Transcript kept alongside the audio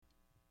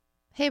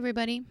Hey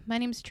everybody, my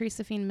name is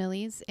Teresaphine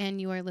Millies,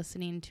 and you are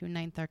listening to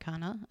Ninth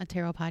Arcana, a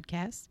tarot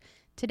podcast.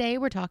 Today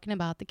we're talking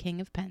about the King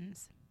of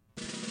Pens.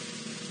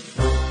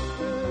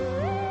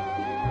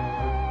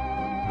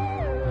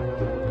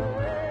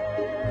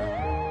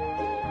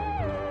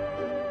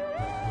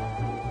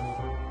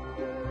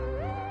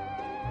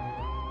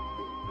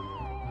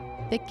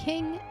 The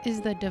King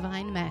is the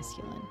divine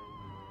masculine.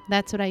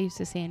 That's what I used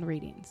to say in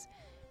readings,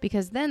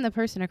 because then the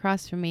person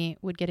across from me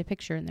would get a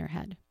picture in their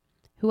head.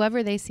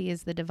 Whoever they see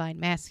is the divine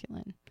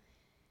masculine.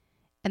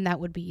 And that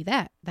would be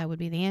that. That would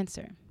be the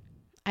answer.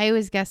 I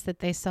always guessed that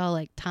they saw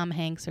like Tom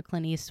Hanks or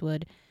Clint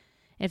Eastwood.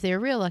 If they were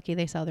real lucky,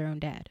 they saw their own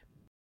dad.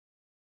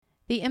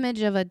 The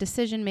image of a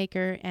decision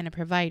maker and a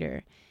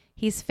provider.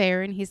 He's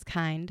fair and he's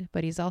kind,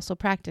 but he's also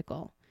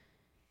practical.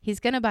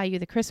 He's going to buy you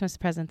the Christmas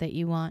present that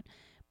you want,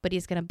 but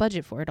he's going to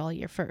budget for it all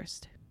year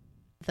first.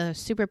 The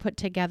super put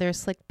together,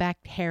 slick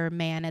back hair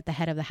man at the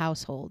head of the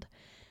household,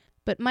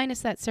 but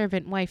minus that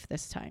servant wife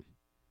this time.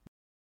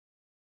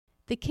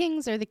 The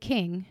kings are the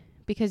king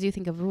because you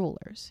think of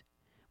rulers,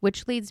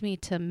 which leads me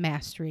to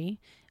mastery,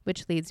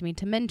 which leads me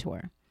to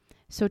mentor.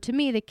 So to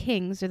me, the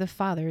kings are the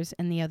fathers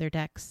and the other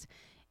decks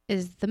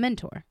is the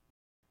mentor.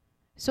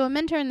 So a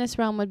mentor in this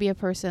realm would be a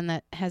person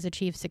that has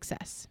achieved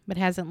success, but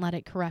hasn't let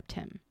it corrupt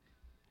him.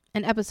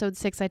 In episode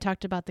 6, I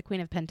talked about the Queen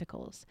of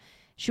Pentacles.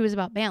 She was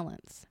about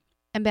balance,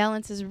 and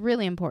balance is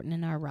really important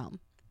in our realm.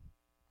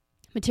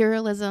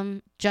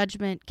 Materialism,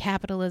 judgment,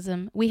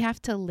 capitalism, we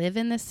have to live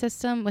in this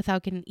system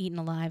without getting eaten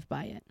alive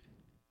by it.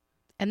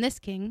 And this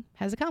king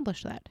has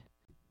accomplished that.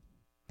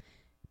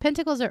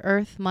 Pentacles are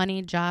earth,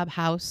 money, job,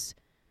 house.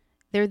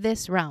 They're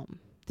this realm.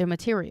 They're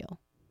material.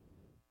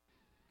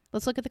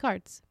 Let's look at the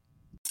cards.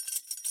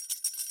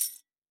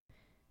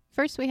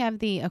 First, we have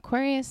the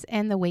Aquarius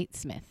and the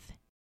Waitsmith.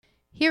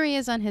 Here he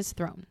is on his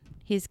throne.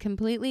 He's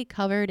completely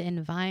covered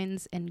in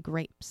vines and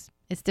grapes.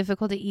 It's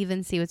difficult to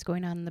even see what's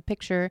going on in the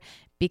picture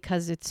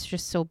because it's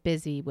just so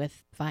busy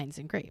with vines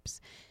and grapes.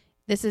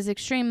 This is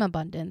extreme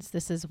abundance.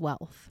 This is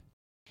wealth.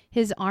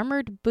 His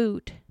armored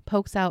boot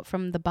pokes out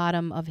from the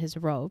bottom of his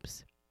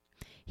robes.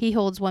 He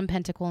holds one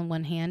pentacle in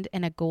one hand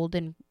and a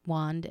golden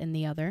wand in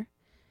the other.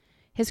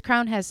 His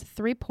crown has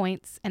 3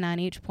 points, and on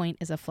each point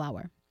is a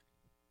flower.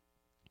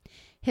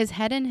 His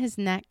head and his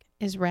neck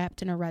is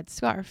wrapped in a red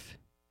scarf.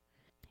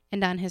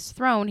 And on his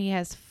throne, he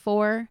has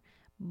 4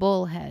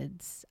 bull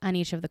heads on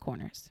each of the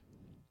corners.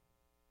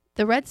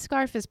 The red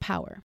scarf is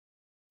power.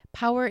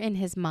 Power in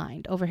his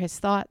mind over his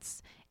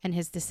thoughts and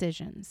his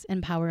decisions,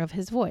 and power of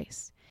his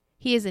voice.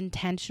 He is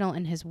intentional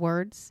in his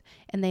words,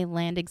 and they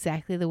land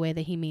exactly the way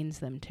that he means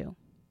them to.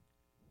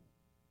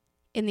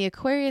 In the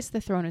Aquarius, the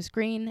throne is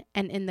green,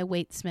 and in the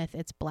Waitsmith,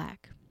 it's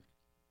black.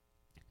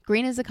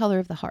 Green is the color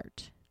of the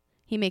heart.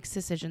 He makes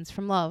decisions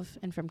from love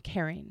and from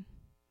caring.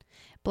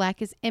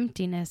 Black is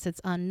emptiness, it's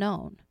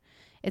unknown.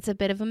 It's a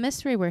bit of a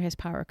mystery where his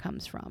power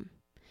comes from.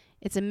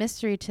 It's a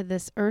mystery to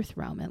this earth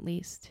realm, at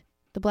least.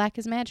 The black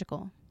is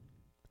magical.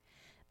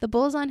 The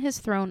bulls on his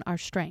throne are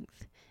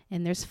strength,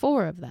 and there's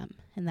 4 of them,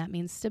 and that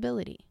means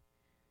stability.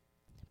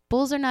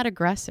 Bulls are not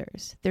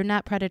aggressors. They're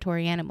not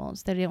predatory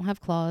animals. They don't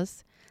have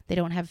claws. They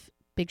don't have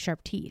big,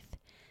 sharp teeth.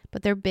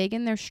 But they're big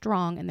and they're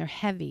strong and they're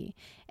heavy,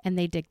 and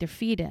they dig their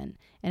feet in.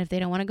 And if they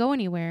don't want to go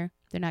anywhere,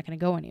 they're not going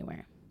to go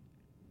anywhere.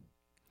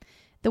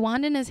 The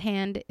wand in his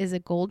hand is a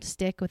gold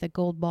stick with a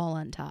gold ball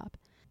on top.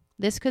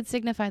 This could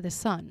signify the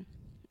sun.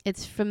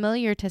 It's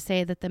familiar to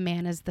say that the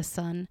man is the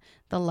sun,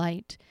 the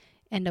light,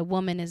 and a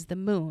woman is the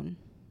moon,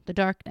 the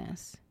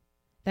darkness.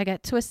 That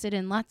got twisted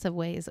in lots of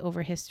ways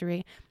over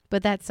history,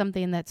 but that's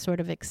something that's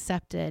sort of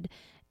accepted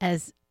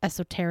as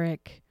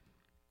esoteric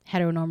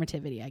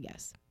heteronormativity, I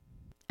guess.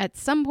 At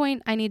some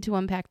point, I need to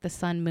unpack the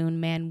sun, moon,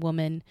 man,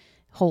 woman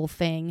whole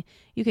thing.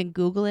 You can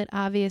Google it,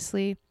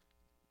 obviously.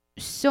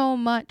 So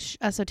much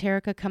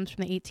esoterica comes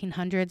from the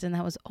 1800s, and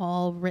that was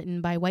all written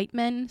by white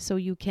men, so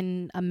you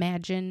can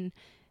imagine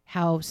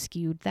how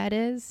skewed that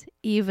is,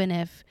 even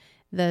if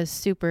the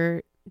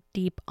super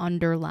deep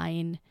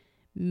underlying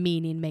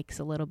meaning makes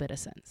a little bit of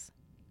sense.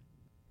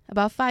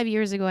 About 5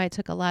 years ago, I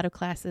took a lot of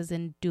classes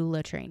in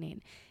doula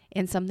training,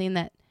 and something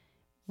that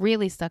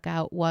really stuck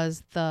out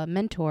was the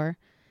mentor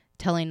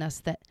telling us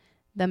that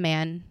the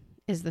man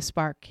is the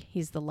spark,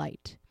 he's the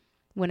light.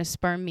 When a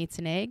sperm meets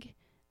an egg,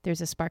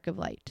 there's a spark of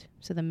light.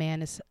 So the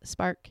man is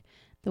spark,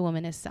 the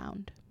woman is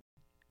sound.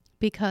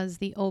 Because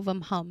the ovum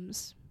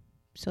hums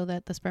so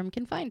that the sperm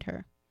can find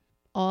her.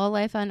 All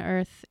life on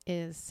earth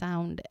is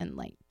sound and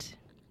light.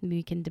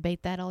 We can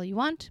debate that all you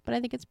want, but I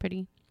think it's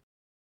pretty.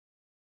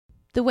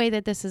 The way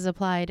that this is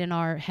applied in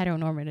our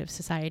heteronormative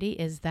society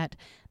is that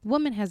the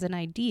woman has an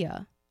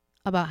idea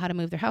about how to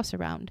move their house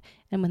around,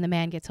 and when the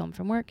man gets home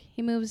from work,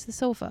 he moves the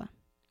sofa.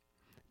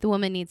 The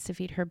woman needs to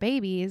feed her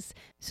babies,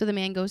 so the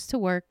man goes to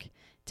work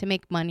to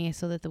make money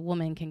so that the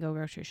woman can go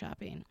grocery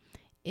shopping.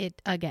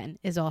 It, again,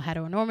 is all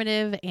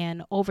heteronormative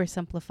and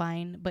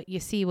oversimplifying, but you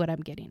see what I'm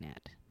getting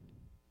at.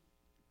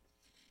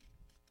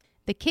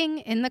 The king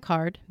in the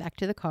card, back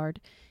to the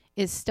card,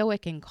 is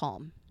stoic and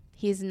calm.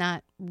 He's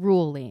not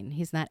ruling.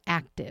 He's not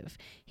active.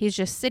 He's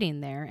just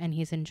sitting there and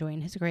he's enjoying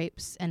his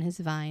grapes and his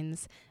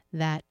vines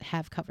that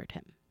have covered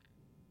him.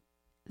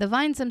 The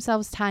vines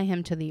themselves tie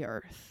him to the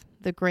earth.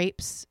 The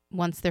grapes,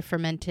 once they're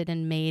fermented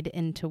and made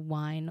into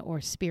wine or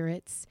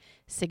spirits,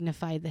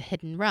 signify the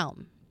hidden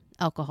realm.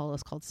 Alcohol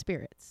is called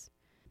spirits.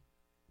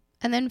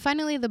 And then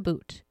finally, the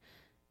boot.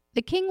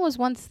 The king was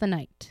once the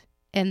knight,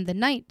 and the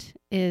knight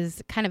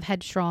is kind of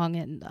headstrong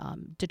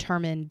and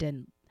determined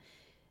and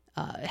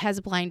has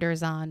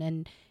blinders on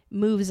and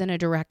moves in a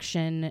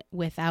direction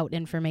without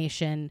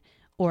information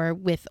or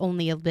with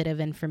only a bit of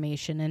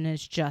information and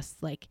is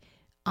just like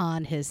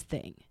on his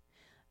thing.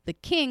 The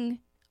king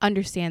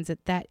understands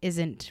that that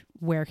isn't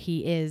where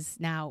he is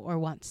now or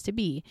wants to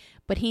be,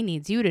 but he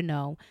needs you to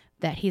know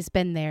that he's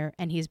been there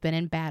and he's been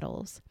in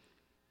battles.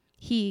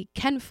 He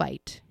can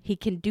fight. He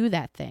can do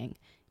that thing,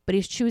 but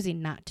he's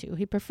choosing not to.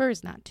 He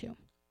prefers not to.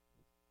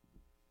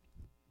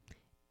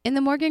 In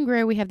the Morgan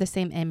Greer, we have the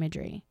same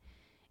imagery.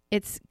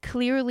 It's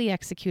clearly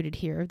executed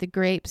here. The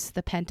grapes,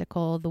 the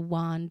pentacle, the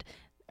wand,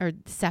 or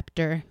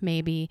scepter,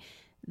 maybe.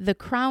 The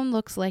crown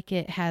looks like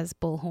it has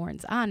bull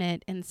horns on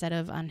it instead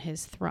of on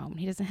his throne.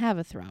 He doesn't have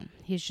a throne.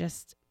 He's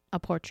just a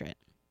portrait.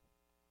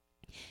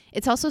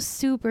 It's also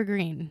super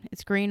green.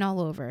 It's green all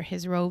over.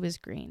 His robe is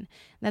green.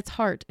 That's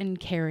heart and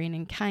caring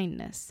and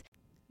kindness.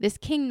 This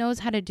king knows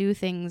how to do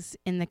things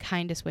in the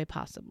kindest way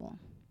possible.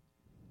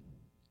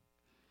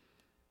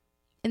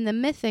 In the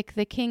mythic,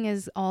 the king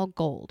is all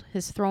gold.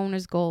 His throne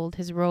is gold.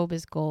 His robe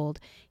is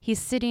gold. He's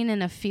sitting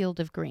in a field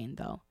of green,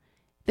 though.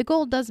 The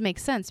gold does make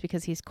sense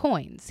because he's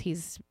coins.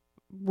 He's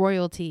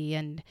royalty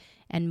and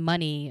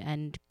money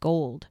and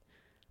gold.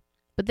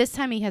 But this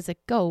time he has a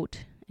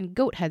goat and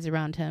goat heads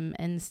around him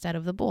instead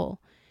of the bull.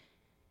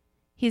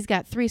 He's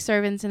got 3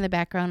 servants in the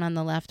background on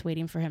the left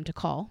waiting for him to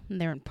call,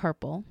 and they're in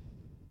purple.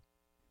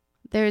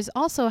 There's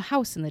also a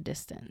house in the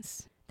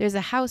distance. There's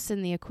a house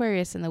in the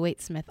Aquarius and the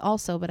Waitsmith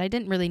also, but I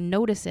didn't really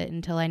notice it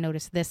until I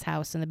noticed this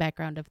house in the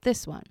background of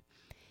this one.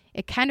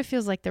 It kind of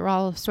feels like they're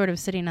all sort of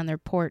sitting on their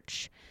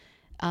porch,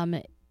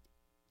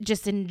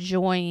 just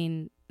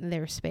enjoying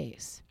their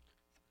space.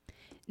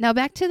 Now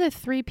back to the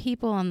 3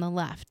 people on the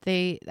left.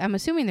 I'm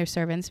assuming they're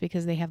servants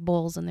because they have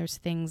bowls and there's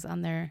things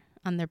on their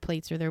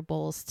plates or their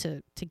bowls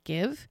to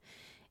give.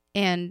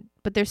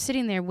 But they're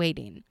sitting there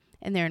waiting,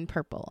 and they're in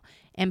purple.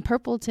 And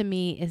purple to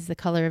me is the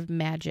color of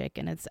magic,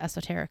 and it's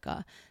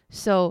esoterica.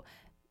 So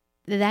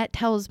that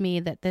tells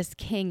me that this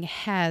king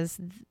has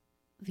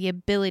the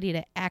ability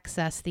to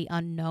access the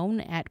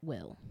unknown at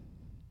will.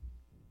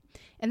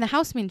 And the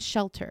house means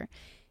shelter.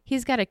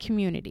 He's got a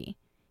community.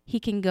 He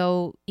can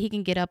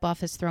get up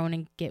off his throne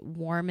and get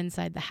warm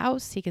inside the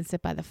house. He can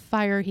sit by the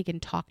fire. He can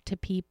talk to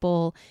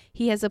people.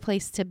 He has a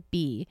place to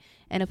be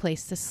and a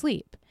place to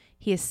sleep.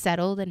 He is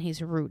settled and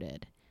he's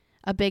rooted.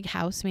 A big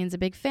house means a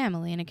big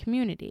family and a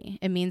community.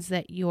 It means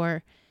that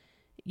you're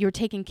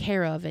taken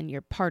care of and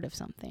you're part of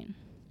something.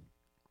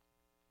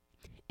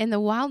 In the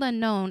wild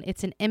unknown,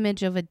 it's an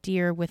image of a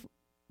deer with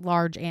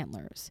large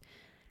antlers.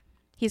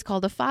 He's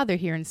called a father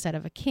here instead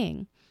of a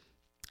king.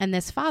 And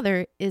this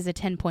father is a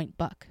 10-point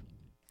buck.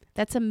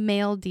 That's a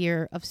male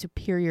deer of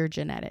superior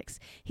genetics.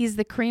 He's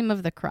the cream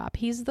of the crop.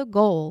 He's the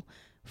goal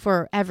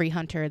for every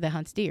hunter that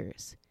hunts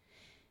deers.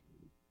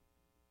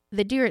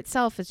 The deer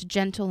itself is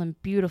gentle and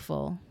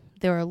beautiful.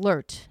 They're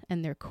alert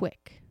and they're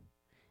quick.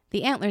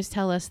 The antlers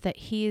tell us that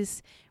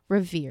he's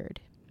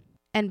revered.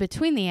 And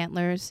between the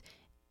antlers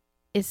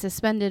is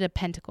suspended a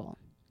pentacle.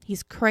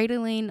 He's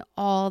cradling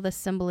all the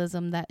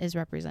symbolism that is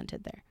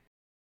represented there.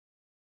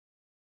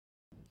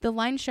 The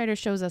line strider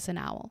shows us an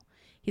owl.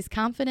 He's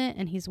confident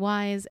and he's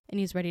wise and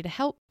he's ready to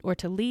help or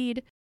to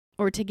lead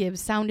or to give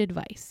sound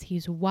advice.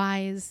 He's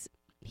wise.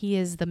 He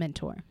is the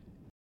mentor.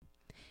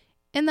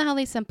 In the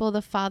Holly Symbol,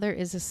 the father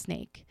is a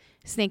snake.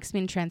 Snakes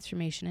mean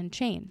transformation and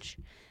change.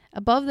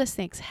 Above the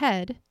snake's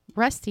head,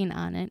 resting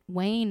on it,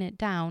 weighing it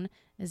down,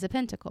 is a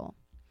pentacle.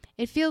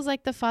 It feels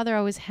like the father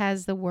always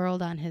has the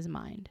world on his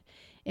mind.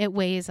 It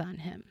weighs on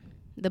him.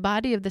 The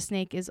body of the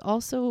snake is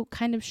also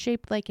kind of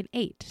shaped like an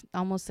 8,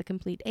 almost a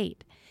complete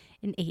 8.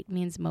 An 8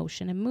 means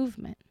motion and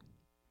movement.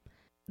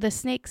 The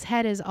snake's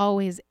head is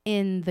always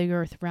in the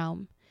earth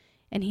realm,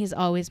 and he's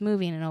always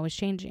moving and always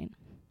changing.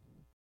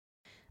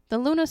 The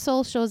Luna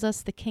Soul shows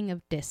us the king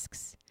of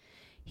discs.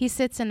 He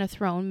sits in a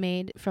throne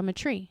made from a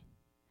tree.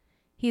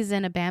 He's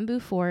in a bamboo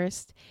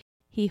forest.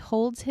 He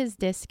holds his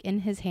disc in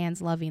his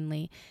hands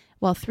lovingly,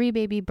 while 3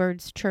 baby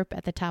birds chirp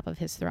at the top of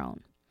his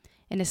throne,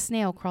 and a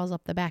snail crawls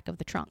up the back of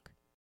the trunk.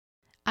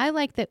 I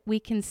like that we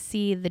can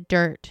see the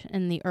dirt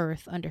and the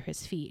earth under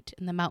his feet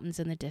and the mountains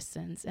in the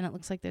distance, and it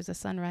looks like there's a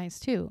sunrise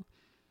too.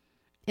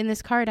 In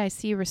this card, I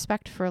see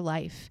respect for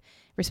life,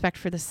 respect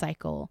for the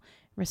cycle,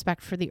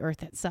 respect for the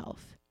earth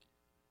itself.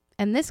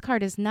 And this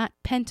card is not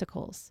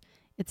pentacles,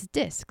 it's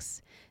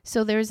discs.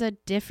 So there's a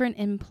different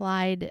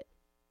implied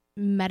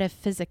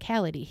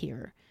metaphysicality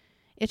here.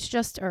 It's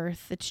just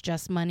earth, it's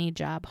just money,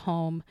 job,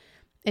 home.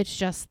 It's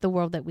just the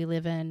world that we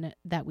live in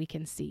that we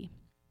can see.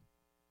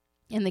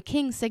 And the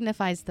king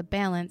signifies the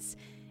balance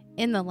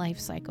in the life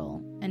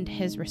cycle and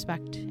his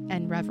respect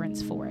and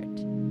reverence for it.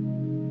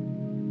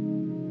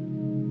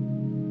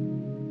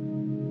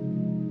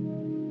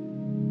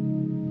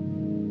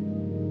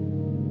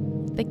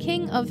 The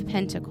King of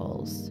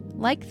Pentacles,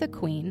 like the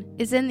Queen,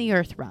 is in the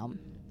Earth realm,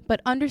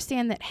 but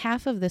understand that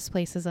half of this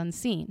place is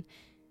unseen.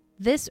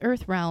 This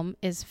Earth realm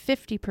is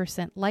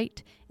 50%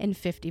 light and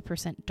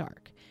 50%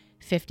 dark.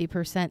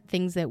 50%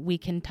 things that we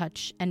can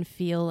touch and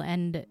feel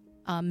and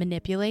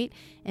manipulate,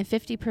 and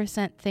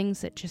 50%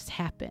 things that just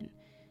happen.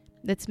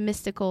 That's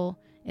mystical,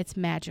 it's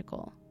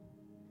magical.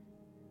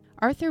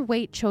 Arthur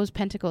Waite chose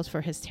Pentacles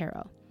for his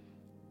tarot.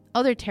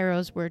 Other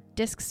tarots were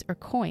discs or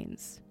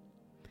coins.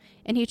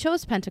 And he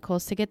chose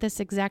Pentacles to get this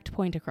exact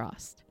point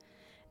across.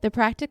 The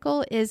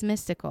practical is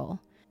mystical,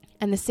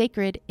 and the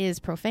sacred is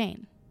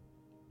profane.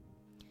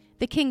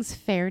 The King's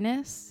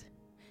fairness,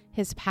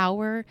 his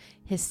power,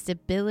 his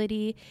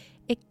stability,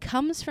 it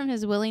comes from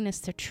his willingness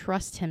to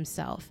trust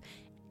himself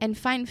and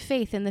find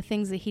faith in the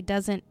things that he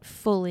doesn't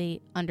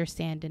fully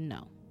understand and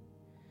know.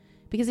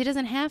 Because he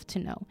doesn't have to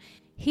know.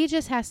 He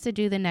just has to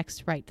do the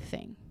next right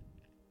thing.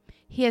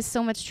 He has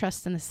so much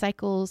trust in the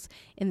cycles,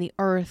 in the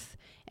earth,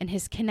 and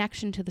his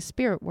connection to the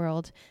spirit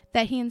world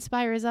that he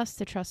inspires us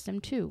to trust him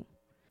too.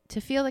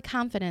 To feel the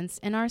confidence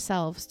in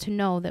ourselves to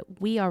know that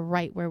we are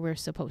right where we're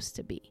supposed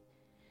to be.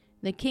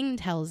 The King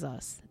tells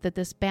us that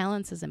this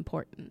balance is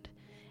important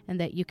and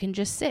that you can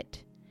just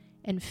sit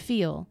and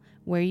feel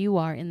where you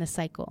are in the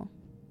cycle.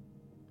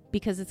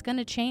 Because it's going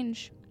to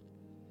change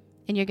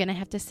and you're going to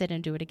have to sit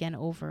and do it again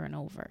over and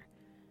over.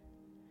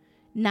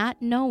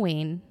 Not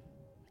knowing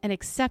and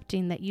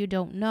accepting that you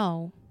don't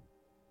know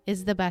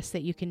is the best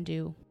that you can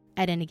do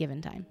at any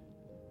given time.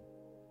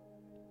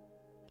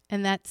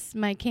 And that's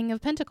my King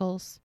of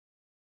Pentacles.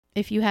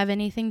 If you have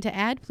anything to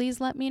add, please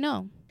let me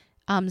know.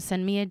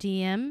 Send me a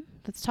DM.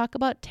 Let's talk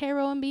about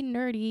tarot and be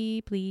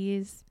nerdy,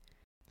 please.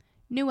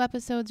 New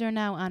episodes are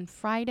now on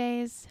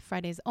Fridays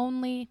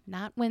only,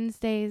 not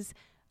Wednesdays,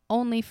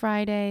 only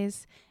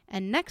Fridays.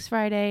 And next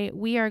Friday,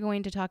 we are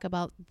going to talk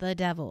about the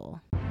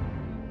devil.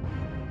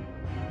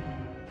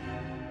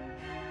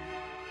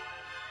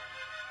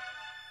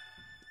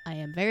 I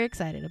am very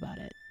excited about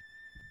it.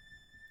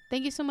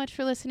 Thank you so much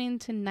for listening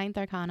to Ninth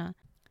Arcana.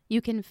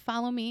 You can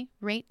follow me,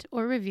 rate,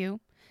 or review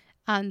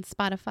on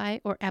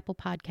Spotify or Apple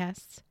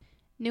Podcasts.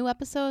 New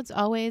episodes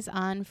always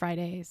on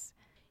Fridays.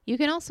 You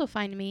can also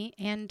find me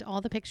and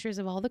all the pictures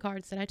of all the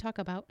cards that I talk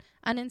about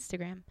on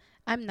Instagram.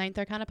 I'm Ninth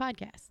Arcana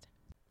Podcast.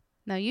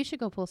 Now you should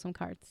go pull some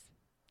cards.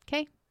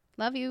 Okay,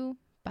 love you.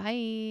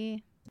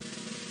 Bye.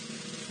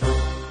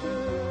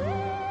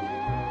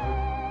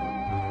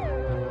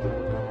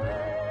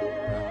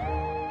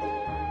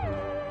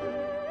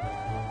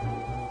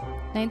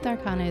 Ninth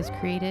Arcana is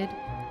created,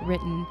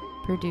 written,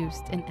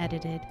 produced, and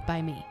edited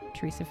by me,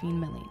 Teresa Fiend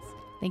Millies.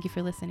 Thank you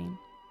for listening.